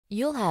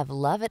You'll have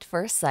love at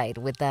first sight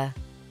with the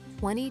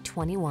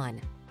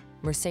 2021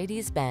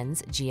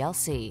 Mercedes-Benz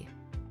GLC.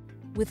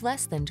 With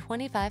less than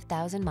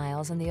 25,000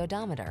 miles on the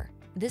odometer,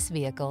 this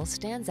vehicle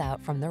stands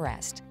out from the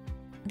rest.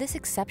 This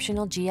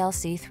exceptional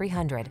GLC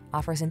 300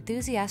 offers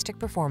enthusiastic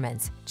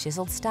performance,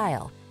 chiseled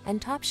style,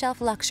 and top-shelf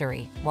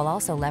luxury, while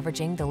also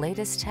leveraging the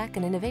latest tech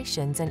and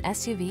innovations in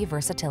SUV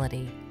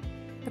versatility.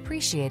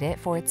 Appreciate it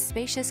for its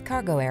spacious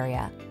cargo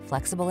area,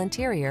 flexible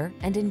interior,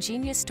 and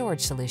ingenious storage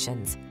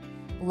solutions.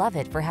 Love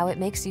it for how it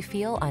makes you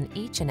feel on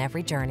each and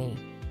every journey.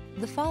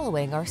 The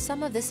following are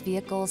some of this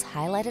vehicle's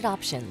highlighted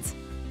options: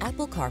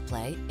 Apple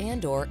CarPlay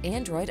and/or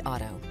Android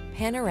Auto,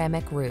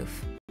 panoramic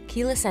roof,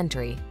 keyless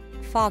entry,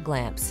 fog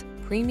lamps,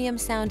 premium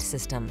sound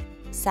system,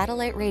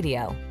 satellite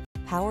radio,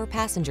 power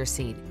passenger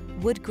seat,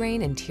 wood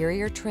grain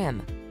interior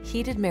trim,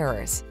 heated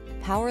mirrors,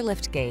 power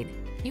liftgate.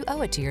 You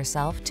owe it to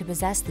yourself to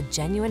possess the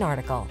genuine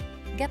article.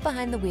 Get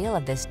behind the wheel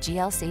of this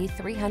GLC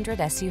 300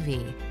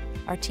 SUV.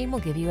 Our team will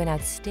give you an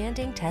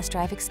outstanding test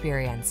drive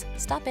experience.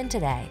 Stop in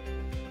today.